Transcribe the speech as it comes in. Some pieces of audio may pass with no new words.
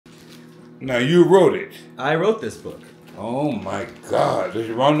Now you wrote it. I wrote this book. Oh my God! Does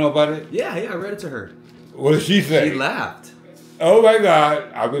your mom know about it? Yeah, I read it to her. What did she say? She laughed. Oh my God!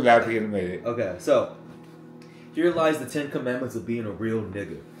 I'll be laughing in a minute. Okay, so here lies the 10 commandments of being a real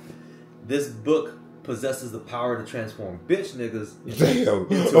nigga. This book possesses the power to transform bitch niggas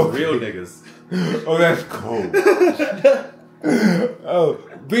into real niggas. Oh, that's cool. Oh,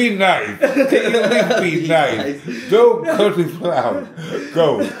 be nice. Can you at least be nice? Don't cut me out.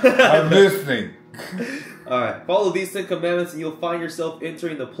 Go. I'm listening. Alright, follow these 10 commandments and you'll find yourself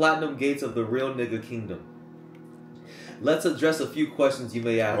entering the platinum gates of the real nigga kingdom. Let's address a few questions you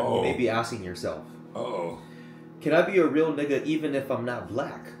may be asking yourself. Can I be a real nigga even if I'm not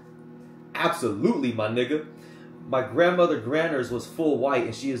black? Absolutely, my nigga. My grandmother Granners was full white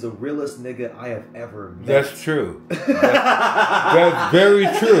and she is the realest nigga I have ever met. That's true. That's very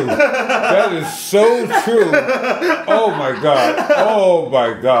true. That is so true. Oh my God. Oh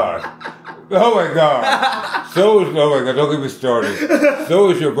my God. Oh my God. Oh my God, don't get me started.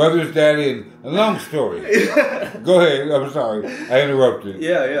 So is your brother's daddy, and a long story. Go ahead, I'm sorry. I interrupted.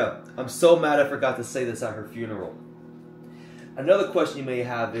 Yeah. I'm so mad I forgot to say this at her funeral. Another question you may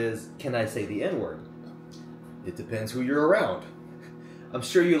have is, can I say the N-word? It depends who you're around. I'm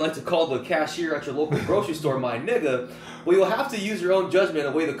sure you like to call the cashier at your local grocery store my nigga, but you'll have to use your own judgment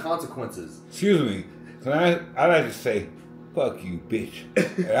and weigh the consequences. Excuse me. I like to say, fuck you, bitch.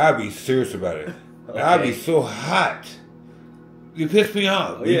 And I'll be serious about it. And I'll be so hot. You pissed me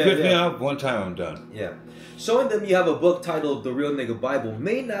off. You pissed me off one time, I'm done. Yeah. Showing them you have a book titled The Real Nigga Bible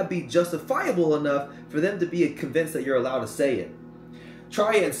may not be justifiable enough for them to be convinced that you're allowed to say it.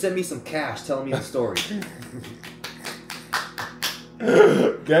 Try it and send me some cash telling me the story.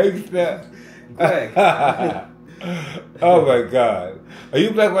 Gangsta. Greg. Oh my God. Are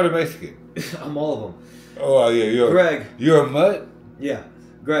you black, white, or Mexican? I'm all of them. Oh yeah, Greg. You're a mutt? Yeah.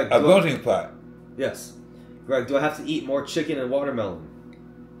 Greg. A melting pot? Yes. Greg, do I have to eat more chicken and watermelon?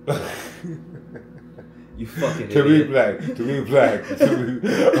 You fucking idiot. To be black.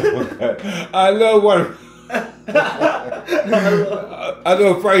 Oh my God. I love watermelon. I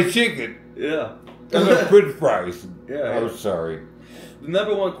love fried chicken. Yeah. I love French fries. Yeah. I'm sorry. The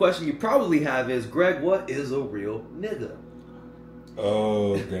number one question you probably have is, Greg, what is a real nigga?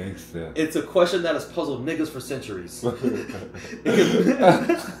 Oh, gangsta. It's a question that has puzzled niggas for centuries.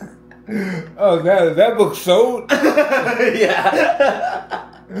 Oh, that book sold? Yeah.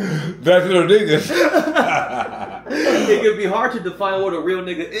 That's little niggas. It can be hard to define what a real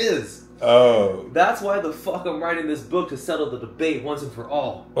nigga is. Oh. That's why the fuck I'm writing this book, to settle the debate once and for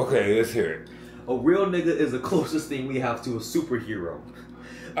all. Okay, let's hear it. A real nigga is the closest thing we have to a superhero.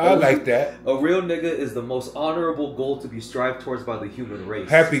 I like that. A real nigga is the most honorable goal to be strived towards by the human race.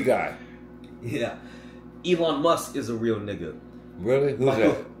 Happy guy. Yeah. Elon Musk is a real nigga. Really? Who's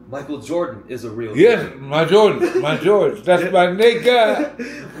that? Michael Jordan is a real nigga. Yes, my Jordan. My George. That's my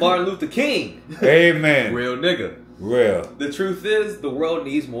nigga. Martin Luther King. Amen. Real nigga. Real. The truth is, the world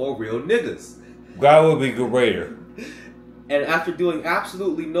needs more real niggas. God will be greater. And after doing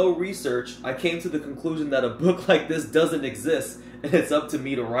absolutely no research, I came to the conclusion that a book like this doesn't exist, and it's up to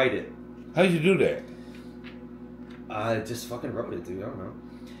me to write it. How'd you do that? I just fucking wrote it, dude. I don't know.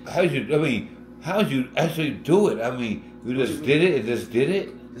 How'd you actually do it? I mean, you just did it? Just did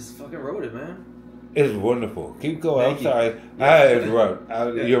it? Just fucking wrote it, man. It's wonderful. Keep going. Thank I'm you. sorry. Yeah. I interrupt.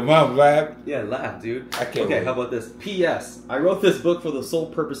 Your mom laughed? Yeah, laugh, dude. I can't Okay, wait. how about this? P.S. I wrote this book for the sole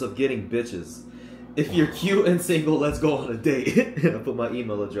purpose of getting bitches. If you're cute and single, let's go on a date. And I put my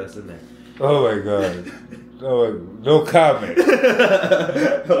email address in there. Oh my God. No comment.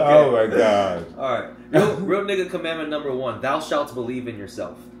 Okay. Oh my God. Alright. Real nigga commandment number 1. Thou shalt believe in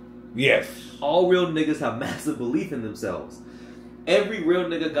yourself. Yes. All real niggas have massive belief in themselves. Every real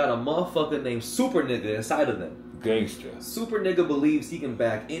nigga got a motherfucker named Super Nigga inside of them. Gangster. Super Nigga believes he can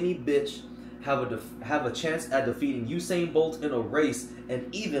bag any bitch, have a chance at defeating Usain Bolt in a race,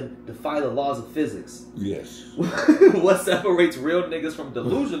 and even defy the laws of physics. Yes. What separates real niggas from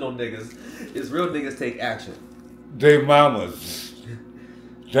delusional niggas is real niggas take action. They mamas.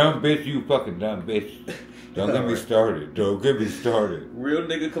 Dumb bitch, you fucking dumb bitch. Don't get me started. Don't get me started. Real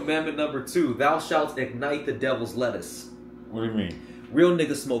nigga commandment number 2. Thou shalt ignite the devil's lettuce. What do you mean? Real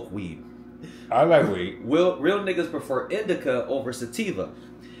niggas smoke weed. I like weed. Real niggas prefer indica over sativa.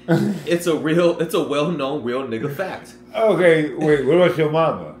 It's a well-known real nigga fact. Okay, wait, what about your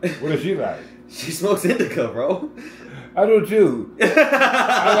mama? What does she like? She smokes indica, bro. I do too. I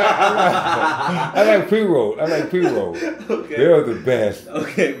like pre-roll. Okay. They're the best.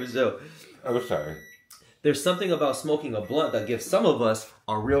 Okay, for sure. I'm sorry. There's something about smoking a blunt that gives some of us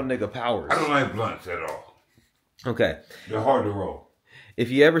our real nigga powers. I don't like blunts at all. Okay. They're hard to roll. If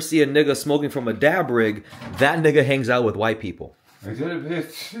you ever see a nigga smoking from a dab rig, that nigga hangs out with white people. Is that a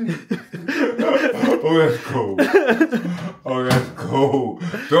bitch? Oh, that's cool. Oh, that's cool.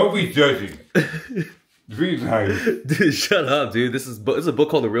 Don't be judging. Be nice. Dude, shut up, dude. This is a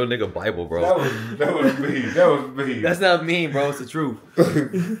book called The Real Nigga Bible, bro. That was me. That was me. That's not mean, bro. It's the truth.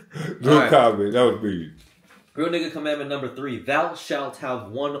 No comment. That was me. Real nigga commandment number 3. Thou shalt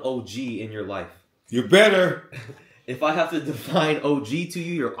have one OG in your life. You better. If I have to define OG to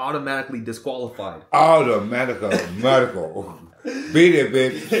you, you're automatically disqualified. Medical. Beat it,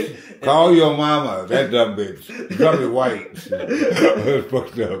 bitch. Call your mama. That dumb bitch. Dummy white. That's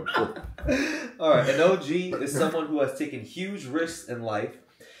fucked up. Alright, an OG is someone who has taken huge risks in life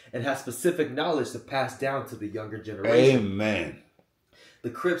and has specific knowledge to pass down to the younger generation. Amen.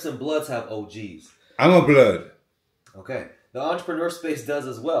 The Crips and Bloods have OGs. I'm a blood. Okay. The entrepreneur space does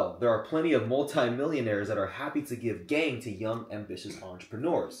as well. There are plenty of multi-millionaires that are happy to give game to young, ambitious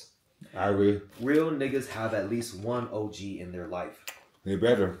entrepreneurs. I agree. Real niggas have at least one OG in their life. They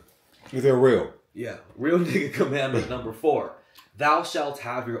better. If they're real. Yeah. Real nigga commandment number 4. Thou shalt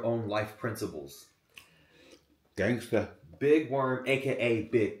have your own life principles. Gangsta. Big Worm, a.k.a.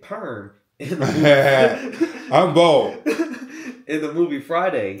 Big Perm, I'm bold. In the movie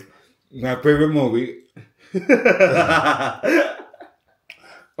Friday. My favorite movie.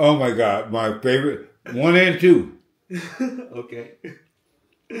 Oh my God. My favorite. 1 and 2. Okay.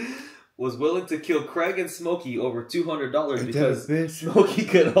 Was willing to kill Craig and Smokey over $200 because Smokey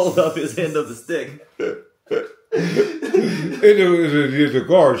could hold up his end of the stick. It was a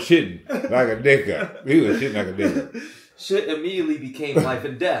guard shitting like a nigga. He was shitting like a nigga. Shit immediately became life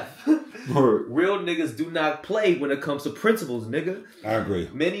and death. Real niggas do not play when it comes to principles, nigga. I agree.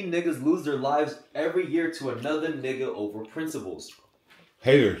 Many niggas lose their lives every year to another nigga over principles.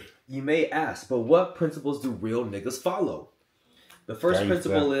 Haters. You may ask, but what principles do real niggas follow? The first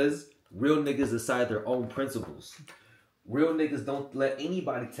principle is real niggas decide their own principles. Real niggas don't let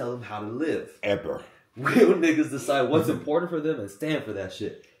anybody tell them how to live. Ever. Real niggas decide what's important for them and stand for that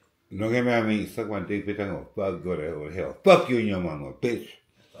shit. Don't get mad at me. Suck my dick, bitch. I'm gonna fuck go to hell. Fuck you and your mama, bitch.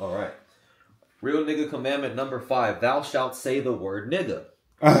 Alright. Real nigga commandment number 5. Thou shalt say the word nigga.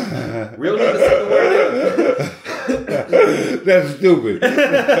 Real niggas say the word nigga. That's stupid.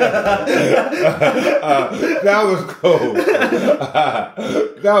 That was cold.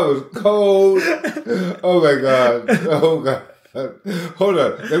 That was cold. Oh my God. Oh God. Hold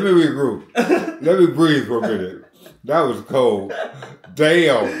on. Let me regroup. Let me breathe for a minute. That was cold.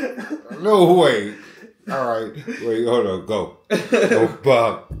 Damn. No way. All right. Wait, hold on. Go. Go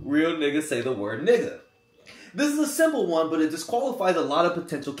fuck. Real niggas say the word nigga. This is a simple one, but it disqualifies a lot of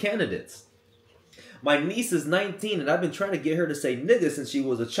potential candidates. My niece is 19, and I've been trying to get her to say nigga since she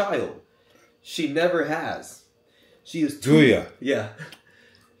was a child. She never has. She is Julia. Yeah.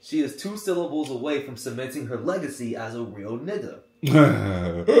 She is 2 syllables away from cementing her legacy as a real nigga.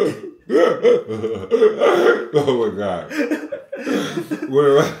 Oh my God.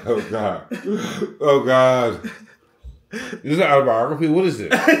 Oh God. Oh God. Is this an autobiography? What is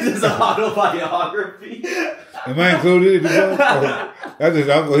it? This is an autobiography. Am I included in the book? Oh, that's his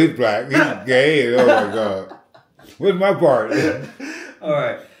uncle. He's black. He's gay. Oh my God. Where's my part?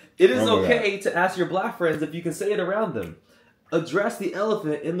 Alright. It is okay to ask your black friends if you can say it around them. Address the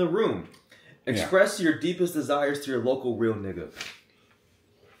elephant in the room. Express your deepest desires to your local real nigga.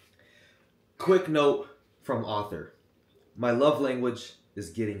 Quick note from author. My love language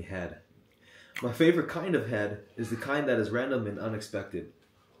is getting head. My favorite kind of head is the kind that is random and unexpected.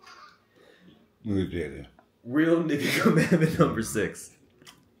 Look at that. Real nigga commandment number 6.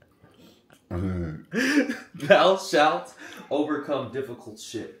 Thou shalt overcome difficult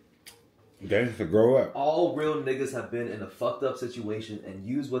shit. That's to grow up. All real niggas have been in a fucked up situation and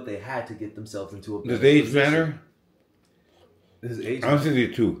used what they had to get themselves into a better Does age position. matter? Does age I'm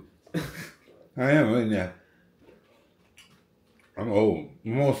 62. I am right now. I'm old.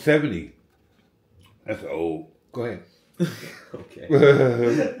 I'm almost 70. That's old. Go ahead. Okay.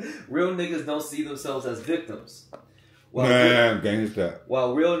 Real niggas don't see themselves as victims. Gangsta.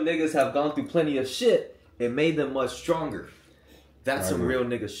 While real niggas have gone through plenty of shit, it made them much stronger. That's some real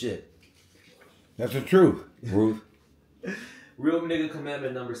nigga shit. That's the truth, Ruth. Real nigga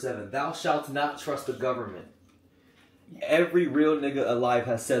commandment number 7. Thou shalt not trust the government. Every real nigga alive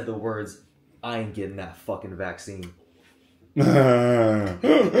has said the words, I ain't getting that fucking vaccine. Oh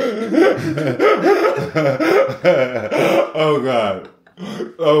God.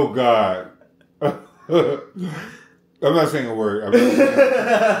 Oh God. I'm not saying a word. I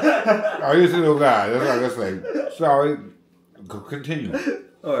just said, oh God. That's what I gotta say. Sorry. Continue.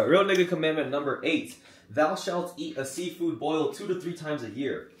 Alright, real nigga commandment number 8. Thou shalt eat a seafood boiled 2 to 3 times a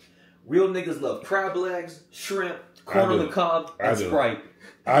year. Real niggas love crab legs, shrimp, corn on the cob, and Sprite.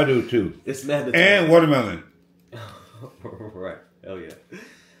 I do too. It's mandatory. And watermelon. Right. Hell yeah.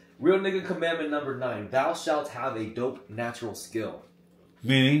 Real nigga commandment number 9. Thou shalt have a dope natural skill.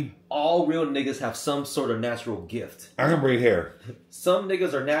 Meaning? All real niggas have some sort of natural gift. I can braid hair. Some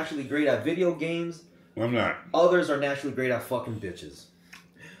niggas are naturally great at video games. I'm not. Others are naturally great at fucking bitches.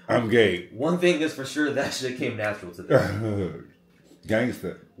 I'm gay. One thing is for sure, that shit came natural to them.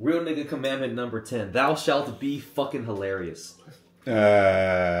 Gangster. Real nigga commandment number 10. Thou shalt be fucking hilarious.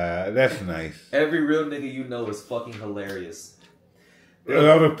 That's nice. Every real nigga you know is fucking hilarious. It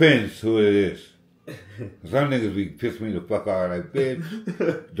all depends who it is. Some niggas be piss me the fuck out like,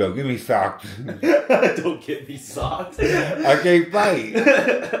 bitch, don't get me socked. Don't get me socked. I can't fight.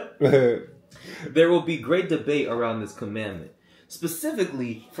 There will be great debate around this commandment.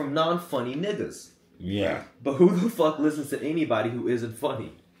 Specifically from non-funny niggas. Yeah. But who the fuck listens to anybody who isn't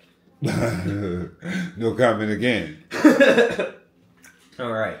funny? No comment again.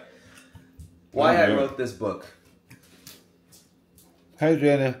 Alright. Why I wrote this book. Hi,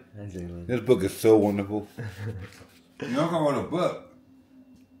 Jenna. Hi, Jalen. This book is so wonderful. You know, I wrote a book.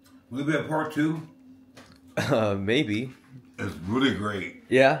 Will it be a part 2? Maybe. It's really great.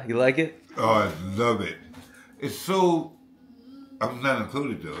 Yeah, you like it? Oh, I love it. It's so... I'm not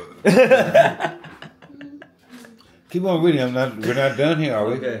included, though. Keep on reading. We're not done here, are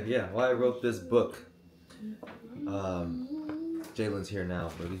we? Okay, yeah. Why I wrote this book. Jalen's here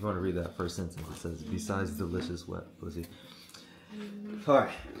now, but if you want to read that first sentence, it says, besides delicious wet pussy. Alright.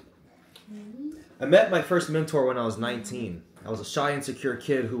 I met my first mentor when I was 19. I was a shy, insecure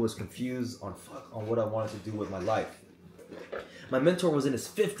kid who was confused on what I wanted to do with my life. My mentor was in his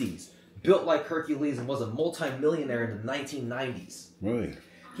 50s, built like Hercules, and was a multi-millionaire in the 1990s. Really?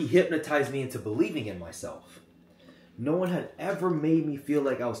 He hypnotized me into believing in myself. No one had ever made me feel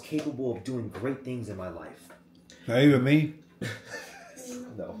like I was capable of doing great things in my life. Not even me?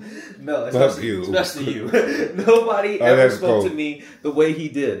 No, especially you. Nobody ever spoke to me the way he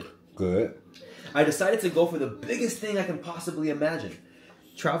did. Good. I decided to go for the biggest thing I can possibly imagine.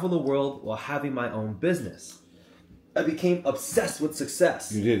 Travel the world while having my own business. I became obsessed with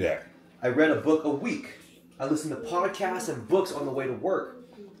success. You did that. I read a book a week. I listened to podcasts and books on the way to work.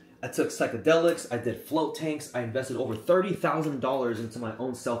 I took psychedelics. I did float tanks. I invested over $30,000 into my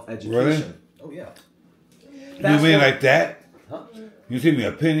own self-education. Really? Oh, yeah. You mean like that? Huh? You see me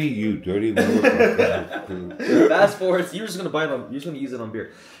a penny, you dirty motherfucker. Fast forward, you're just gonna buy them. You're just gonna use it on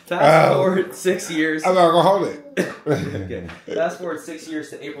beer. Fast forward 6 years. I'm alcoholic. Okay. Fast forward 6 years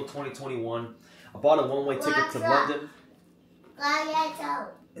to April 2021. I bought a one-way ticket to London.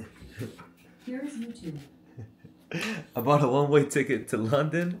 Here's YouTube. I bought a one-way ticket to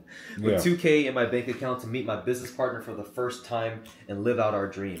London with Yeah. $2,000 in my bank account to meet my business partner for the first time and live out our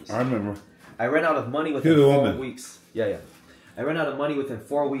dreams. I remember. I ran out of money within 4 weeks. Yeah. I ran out of money within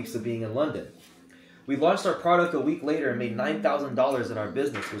 4 weeks of being in London. We launched our product a week later and made $9,000 in our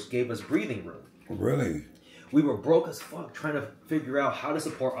business, which gave us breathing room. Really? We were broke as fuck trying to figure out how to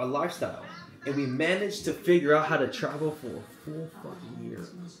support our lifestyle. And we managed to figure out how to travel for a full fucking year.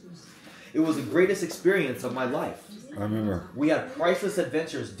 It was the greatest experience of my life. I remember. We had priceless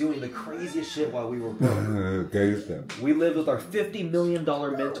adventures doing the craziest shit while we were broke. We lived with our $50 million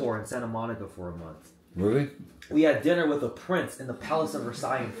mentor in Santa Monica for a month. Really? We had dinner with a prince in the Palace of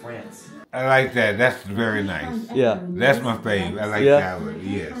Versailles in France. I like that. That's very nice. Yeah. That's my fave. I like that one.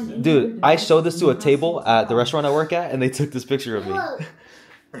 Yes. Dude, I showed this to a table at the restaurant I work at, and they took this picture of me.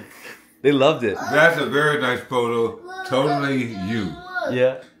 They loved it. That's a very nice photo. Totally you.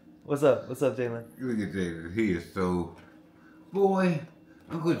 Yeah. What's up? What's up, Jalen? Look at Jalen. He is so... Boy,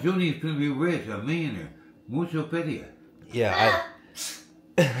 Uncle Junior's going to be rich, a millionaire. Mucho pedia. Yeah,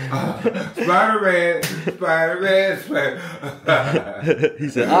 Spider-Man. He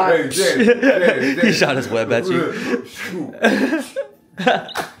said, he shot his web at you.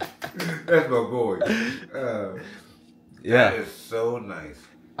 That's my boy. That is so nice.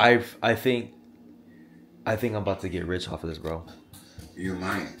 I think I'm about to get rich off of this, bro. You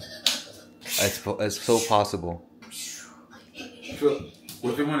might. It's so possible. So,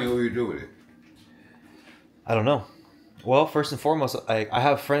 what's the money? What do you do with it? I don't know. Well, first and foremost, I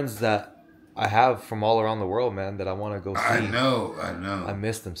have friends that I have from all around the world, man, that I want to go see. I know. I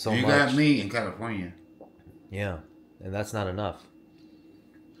miss them so much. You got me in California. Yeah, and that's not enough.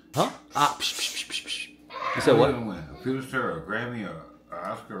 Huh? You said what? A Pulitzer, a Grammy, or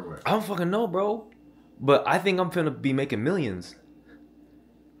an Oscar, or what? I don't fucking know, bro. But I think I'm finna be making millions.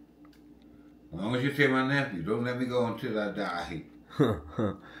 As long as you tell my nephew, don't let me go until I die.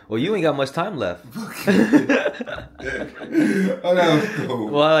 Well, you ain't got much time left. Oh, that was cool.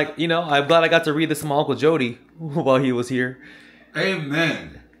 Well, like, you know, I'm glad I got to read this to my Uncle Jody while he was here.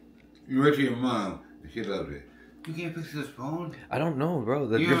 Amen. You read to your mom, and she loved it. You can't fix this phone? I don't know, bro.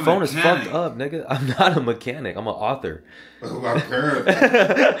 You're Your a phone is mechanic. fucked up, nigga. I'm not a mechanic. I'm an author. Oh, my parents.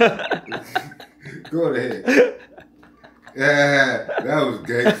 Go ahead. Yeah, that was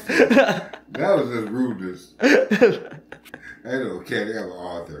gangster. That was just rudeness. I ain't no mechanic, I'm an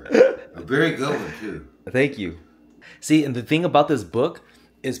author. A very good one, too. Thank you. See, and the thing about this book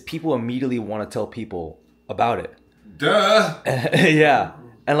is people immediately want to tell people about it. Duh. Yeah.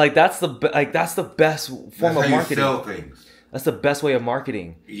 And like that's the best form That's of how marketing. you sell things. That's the best way of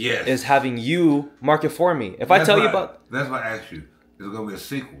marketing. Yes. Is having you market for me. If I tell you about That's why I asked you. There's going to be a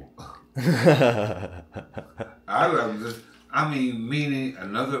sequel. Meaning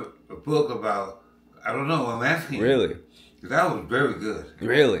another book about, I don't know, I'm asking you. Really? That was very good.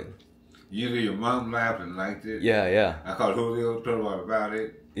 Really? Either your mom laughed and liked it. Yeah, yeah. I called Julio, told him about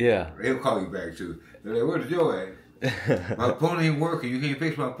it. Yeah. He'll call you back too. They're like, where's Joe at? My phone ain't working. You can't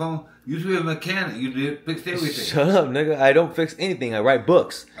fix my phone. You should be a mechanic. You did fix everything. Shut up, nigga. I don't fix anything. I write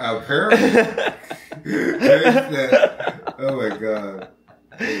books. Apparently. Oh my god.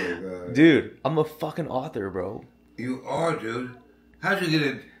 Oh my god. Dude, I'm a fucking author, bro. You are, dude. How'd you get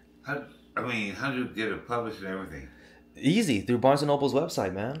it? How'd you get it published and everything? Easy, through Barnes & Noble's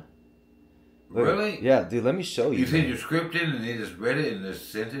website, man. Look, Really? Yeah, dude, let me show you. You sent man. your script in and they just read it and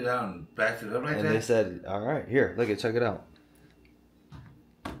just sent it out and backed it up like And that? they said, all right, here, look it, check it out.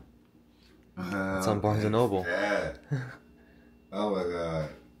 It's on Barnes & Noble. Yeah. Oh my god.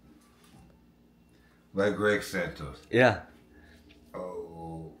 By Greg Santos. Yeah,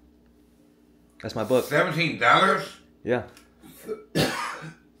 Oh. that's my book. $17? Yeah, Damn.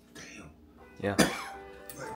 yeah.